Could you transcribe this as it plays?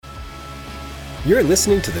You're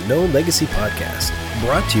listening to the Known Legacy Podcast,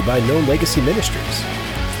 brought to you by Known Legacy Ministries.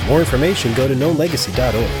 For more information, go to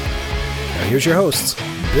knownlegacy.org. Now here's your hosts,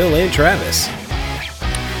 Bill and Travis.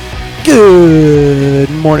 Good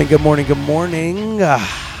morning, good morning, good morning.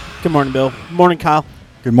 Good morning, Bill. Morning, Kyle.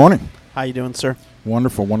 Good morning. How you doing, sir?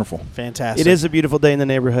 Wonderful, wonderful. Fantastic. It is a beautiful day in the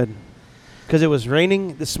neighborhood because it was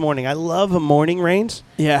raining this morning. I love morning rains.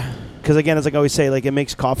 Yeah. Because again, as I always say, like it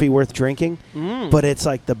makes coffee worth drinking, but it's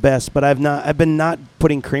like the best. But I've been not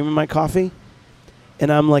putting cream in my coffee,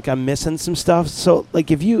 and I'm missing some stuff. So like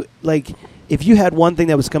if you had one thing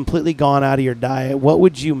that was completely gone out of your diet, what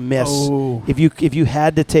would you miss? Oh. If you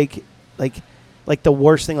had to take like the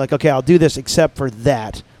worst thing, like, okay, I'll do this except for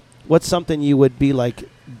that. What's something you would be like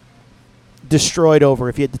destroyed over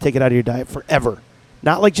if you had to take it out of your diet forever?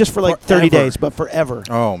 Not like just for like 30 days, but forever.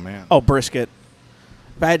 Oh, man. Oh, brisket.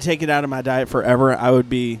 If I had to take it out of my diet forever, I would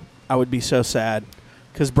be so sad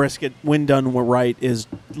because brisket, when done right, is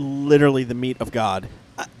literally the meat of God.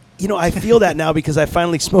 I feel that now because I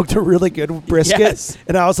finally smoked a really good brisket, Yes.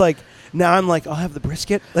 and I was like, now I'm like, I'll have the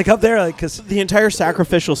brisket like up there, like because The entire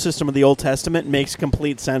sacrificial system of the Old Testament makes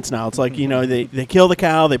complete sense now. It's like, they kill the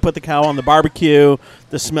cow, they put the cow on the barbecue,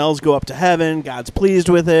 the smells go up to heaven, God's pleased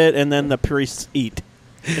with it, and then the priests eat.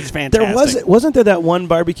 It's fantastic. Wasn't there that one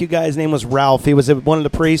barbecue guy? His name was Ralph. He was one of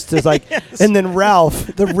the priests. Is like, Yes. And then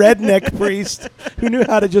Ralph, the redneck priest, who knew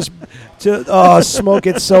how to just smoke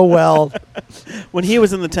it so well. When he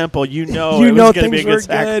was in the temple, it was know going to things be a were good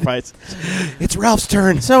sacrifice. It's Ralph's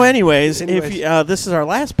turn. So, anyways. If this is our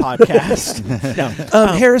last podcast,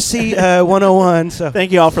 Heresy 101. So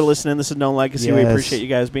thank you all for listening. This is Known Legacy. We Yes. appreciate you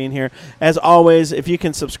guys being here. As always, if you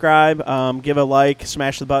can subscribe, give a like,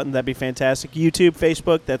 smash the button, that'd be fantastic. YouTube,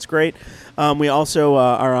 Facebook, that's great. We also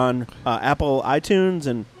are on Apple iTunes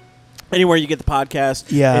and anywhere you get the podcast.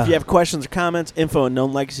 Yeah. If you have questions or comments,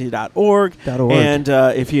 info@knownlegacy.org. And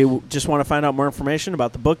if you just want to find out more information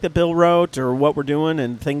about the book that Bill wrote or what we're doing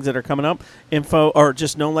and things that are coming up, or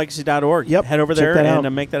just knownlegacy.org. Yep. Head over Check there that out.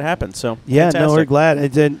 and make that happen. So yeah, fantastic. no, we're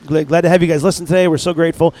glad. Glad to have you guys listen today. We're so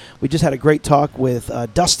grateful. We just had a great talk with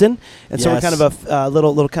Dustin, and so we're Yes. kind of a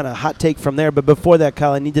little kind of hot take from there. But before that,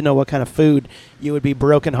 Kyle, I need to know what kind of food you would be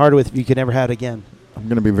broken hearted with if you could never have it again. I'm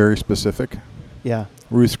going to be very specific. Yeah.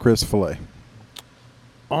 Ruth's Chris filet.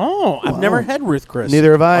 Oh, I've never had Ruth Chris.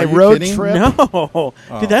 Neither have I. Are you Road kidding? trip. No.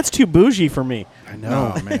 Dude, that's too bougie for me. I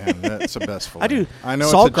know. Oh, man, that's the best filet. I do I know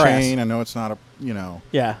salt it's a grass. chain. I know it's not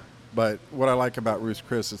Yeah. but what I like about Ruth's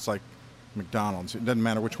Chris, it's like McDonald's. It doesn't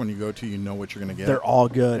matter which one you go to, you know what you're going to get. They're all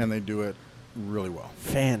good. And they do it really well.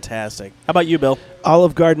 Fantastic. How about you, Bill?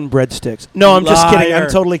 Olive Garden breadsticks. No, I'm just kidding. Liar. I'm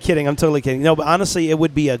totally kidding. No, but honestly, it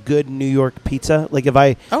would be a good New York pizza. Like if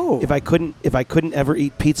I couldn't ever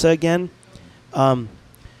eat pizza again,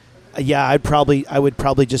 yeah, I would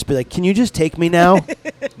probably just be like, can you just take me now?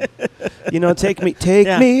 Take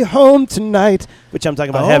me home tonight. Which I'm talking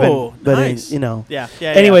about heaven, but nice. Yeah.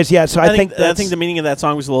 Anyways, yeah. So I think the meaning of that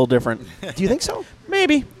song was a little different. Do you think so?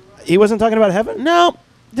 Maybe. He wasn't talking about heaven. No,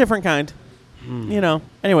 different kind.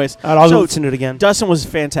 Anyways. I'll so listen to it again. Dustin was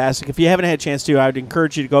fantastic. If you haven't had a chance to, I would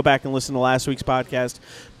encourage you to go back and listen to last week's podcast.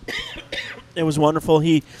 It was wonderful.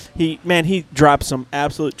 He dropped some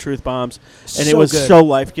absolute truth bombs, and it was good. so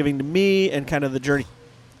life-giving to me and kind of the journey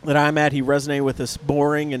that I'm at. He resonated with this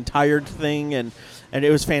boring and tired thing, and it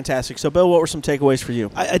was fantastic. So, Bill, what were some takeaways for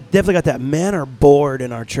you? I definitely got that. Men are bored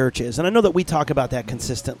in our churches, and I know that we talk about that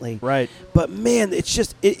consistently. Right. But, man, it's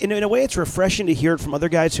just in a way it's refreshing to hear it from other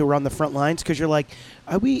guys who are on the front lines because you're like,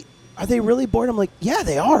 are they really bored? I'm like, yeah,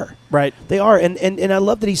 they are. Right. They are. And I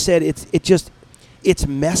love that he said it's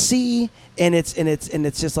messy and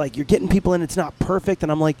it's just like you're getting people in, it's not perfect.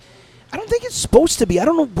 And I'm like, I don't think it's supposed to be. I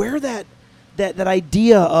don't know where that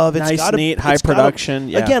idea of it's nice, gotta, neat, high it's production.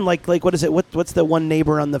 Gotta, yeah. Again, like what is it? What's the one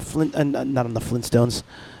neighbor on the not on the Flintstones,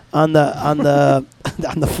 on the on the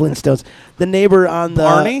Flintstones, the neighbor on the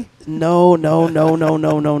Barney? No. On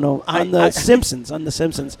the Simpsons.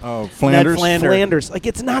 Oh, Flanders? Ned Flanders. Like,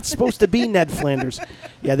 it's not supposed to be Ned Flanders.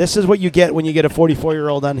 Yeah, this is what you get when you get a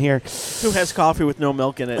 44-year-old on here. Who has coffee with no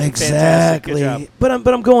milk in it. Exactly. Fantastic. Good job.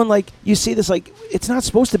 But I'm going like, you see this, like, it's not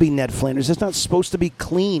supposed to be Ned Flanders. It's not supposed to be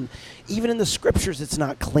clean. Even in the scriptures, it's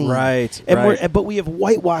not clean. Right. But we have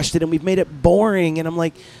whitewashed it and we've made it boring. And I'm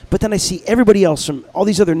like, but then I see everybody else from all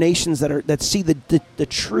these other nations that see the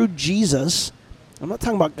true Jesus. I'm not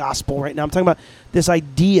talking about gospel right now. I'm talking about this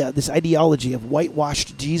ideology of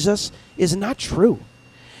whitewashed Jesus is not true.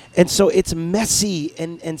 And so it's messy,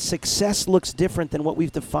 and success looks different than what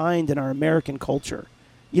we've defined in our American culture.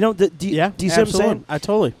 Do you see what I'm saying? I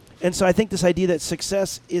totally. And so I think this idea that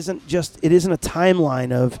success isn't a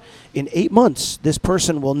timeline of in 8 months, this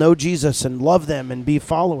person will know Jesus and love them and be a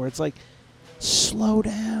follower. It's like, slow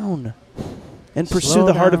down and pursue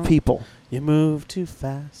the heart of people. You move too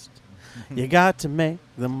fast. You got to make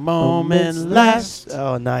the moment last.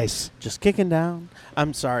 Oh, nice. Just kicking down.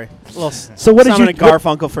 I'm sorry. So what did you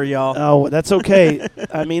Garfunkel for y'all? Oh, that's okay.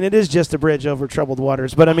 I mean, it is just a bridge over troubled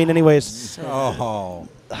waters. But I mean, anyways. Oh,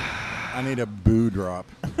 I need a boo drop.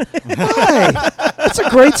 Hi. That's a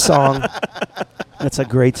great song. That's a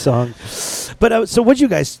great song. But so what did you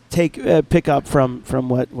guys pick up from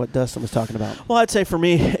what Dustin was talking about? Well, I'd say for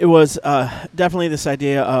me, it was definitely this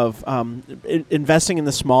idea of investing in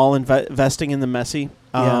the small, investing in the messy.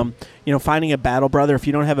 Finding a battle brother. If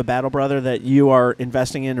you don't have a battle brother that you are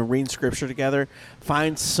investing in and reading scripture together,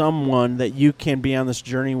 find someone that you can be on this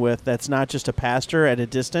journey with that's not just a pastor at a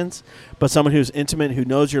distance, but someone who's intimate, who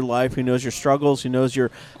knows your life, who knows your struggles, who knows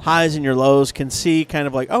your highs and your lows, can see kind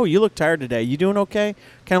of like, oh, you look tired today. You doing okay?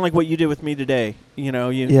 Kind of like what you did with me today. You know,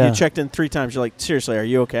 you checked in 3 times. You're like, seriously, are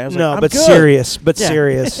you okay? I was no, like, I'm but good.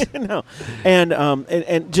 serious. No,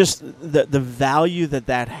 and just the value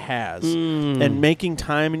that has, and making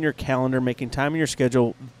time in your calendar, making time in your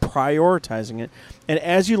schedule, prioritizing it, and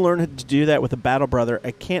as you learn to do that with a battle brother,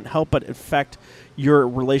 it can't help but affect your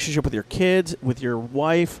relationship with your kids, with your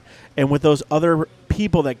wife, and with those other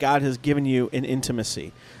people that God has given you in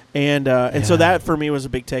intimacy. And so that for me was a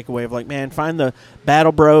big takeaway of like, man, find the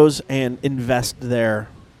battle bros and invest there.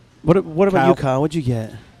 What about you, Kyle? What'd you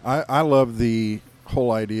get? I love the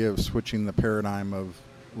whole idea of switching the paradigm of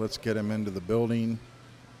let's get him into the building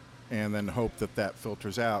and then hope that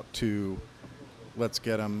filters out to let's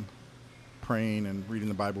get him praying and reading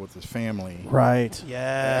the Bible with his family. Right.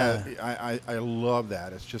 Yeah. I love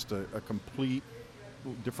that. It's just a complete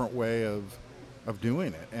different way of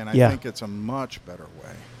doing it. And I think it's a much better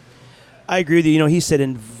way. I agree with you. You know, he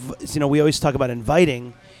said, we always talk about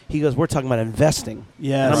inviting. He goes, we're talking about investing.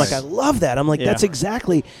 Yeah. And I'm like, I love that. I'm like, that's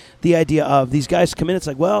exactly the idea of these guys come in. It's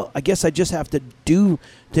like, well, I guess I just have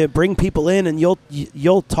to bring people in and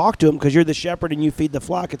you'll talk to them because you're the shepherd and you feed the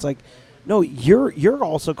flock. It's like, no, you're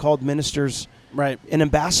also called ministers, right, and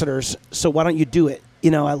ambassadors. So why don't you do it?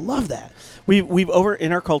 You know, I love that.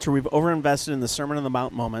 In our culture, we've overinvested in the Sermon on the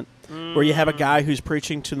Mount moment, where you have a guy who's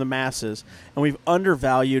preaching to the masses, and we've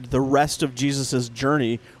undervalued the rest of Jesus'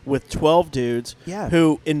 journey with 12 dudes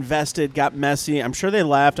who invested, got messy. I'm sure they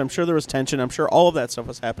laughed. I'm sure there was tension. I'm sure all of that stuff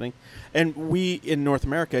was happening. And we, in North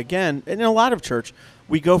America, again, and in a lot of church,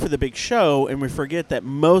 we go for the big show, and we forget that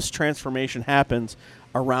most transformation happens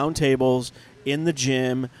around tables, in the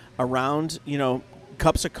gym, around,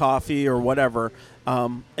 cups of coffee or whatever.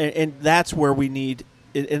 And that's where we need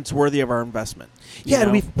it's worthy of our investment. Yeah,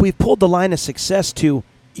 and we've pulled the line of success to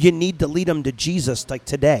you need to lead them to Jesus like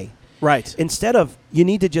today. Right. Instead of you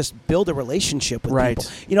need to just build a relationship with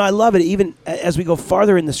people. I love it. Even as we go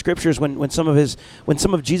farther in the scriptures, when some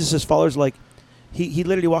of Jesus's followers, like he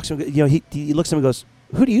literally walks him, he looks at him and goes,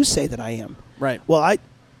 "Who do you say that I am?" Right. Well,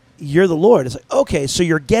 you're the Lord. It's like, okay, so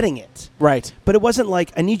you're getting it. Right. But it wasn't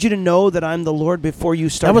like, I need you to know that I'm the Lord before you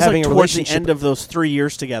start having a relationship. That was like towards the end of those 3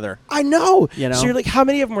 years together. I know. So you're like, how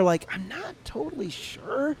many of them were like, I'm not totally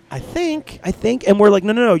sure. I think. And we're like,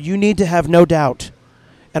 no, you need to have no doubt.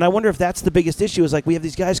 And I wonder if that's the biggest issue is like, we have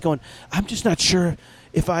these guys going, I'm just not sure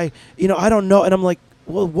if I don't know. And I'm like,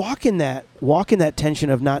 well, walk in that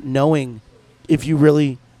tension of not knowing if you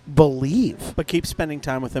really believe, but keep spending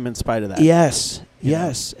time with them in spite of that.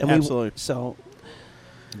 Yes, and absolutely.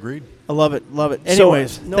 Agreed. I love it.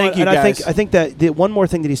 Anyways, thank you guys. I think that the one more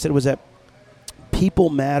thing that he said was that people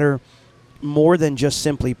matter more than just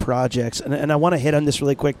simply projects, and I want to hit on this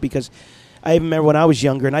really quick because I even remember when I was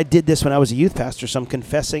younger, and I did this when I was a youth pastor. So I'm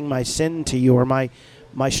confessing my sin to you, or my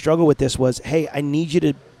struggle with this was, hey, I need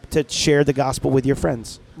you to share the gospel with your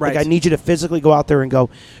friends. Right. Like, I need you to physically go out there and go,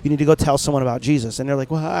 you need to go tell someone about Jesus. And they're like,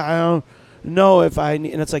 well, I don't know if I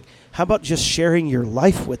need. And it's like, how about just sharing your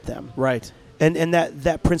life with them? Right. And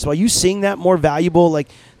that principle, are you seeing that more valuable? Like,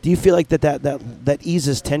 do you feel like that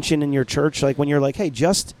eases tension in your church? Like when you're like, hey,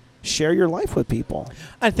 just share your life with people.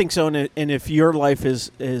 I think so. And if your life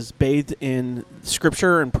is bathed in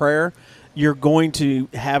scripture and prayer, you're going to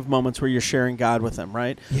have moments where you're sharing God with them,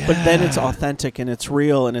 right? Yeah. But then it's authentic and it's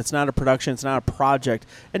real and it's not a production, it's not a project.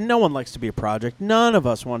 And no one likes to be a project. None of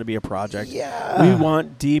us want to be a project. Yeah. We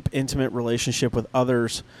want deep, intimate relationship with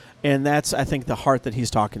others. And that's, I think, the heart that he's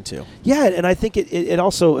talking to. Yeah, and I think it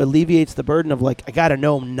also alleviates the burden of, like, I got to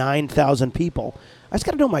know 9,000 people. I just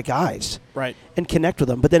got to know my guys. Right. And connect with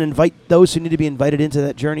them. But then invite those who need to be invited into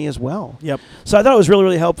that journey as well. Yep. So I thought it was really,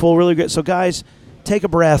 really helpful, really great. So, guys, take a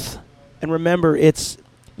breath. And remember,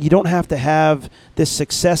 You don't have to have this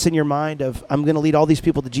success in your mind of, I'm going to lead all these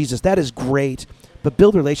people to Jesus. That is great. But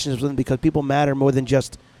build relationships with them, because people matter more than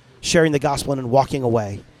just sharing the gospel and then walking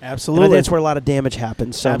away. Absolutely. And I think that's where a lot of damage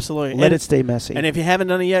happens. So Absolutely. let it stay messy. And if you haven't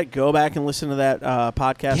done it yet, go back and listen to that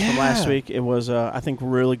podcast from last week. It was, I think,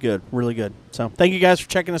 really good. Really good. So thank you guys for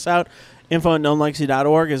checking us out.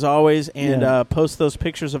 info@knownlegacy.org as always. And post those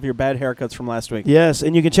pictures of your bad haircuts from last week. Yes,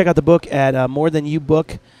 and you can check out the book at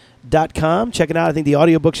morethanyobook.com. Check it out. I think the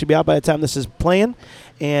audiobook should be out by the time this is playing.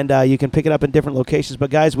 And you can pick it up in different locations.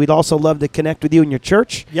 But, guys, we'd also love to connect with you in your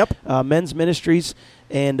church. Yep. Men's ministries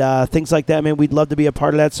and things like that. Man, we'd love to be a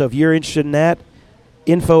part of that. So if you're interested in that,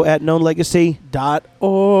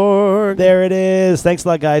 info@knownlegacy.org. There it is. Thanks a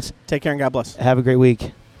lot, guys. Take care and God bless. Have a great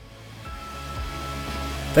week.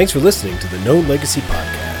 Thanks for listening to the Known Legacy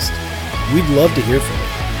Podcast. We'd love to hear from you.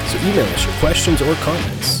 So email us your questions or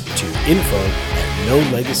comments to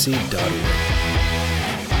info@knownlegacy.org.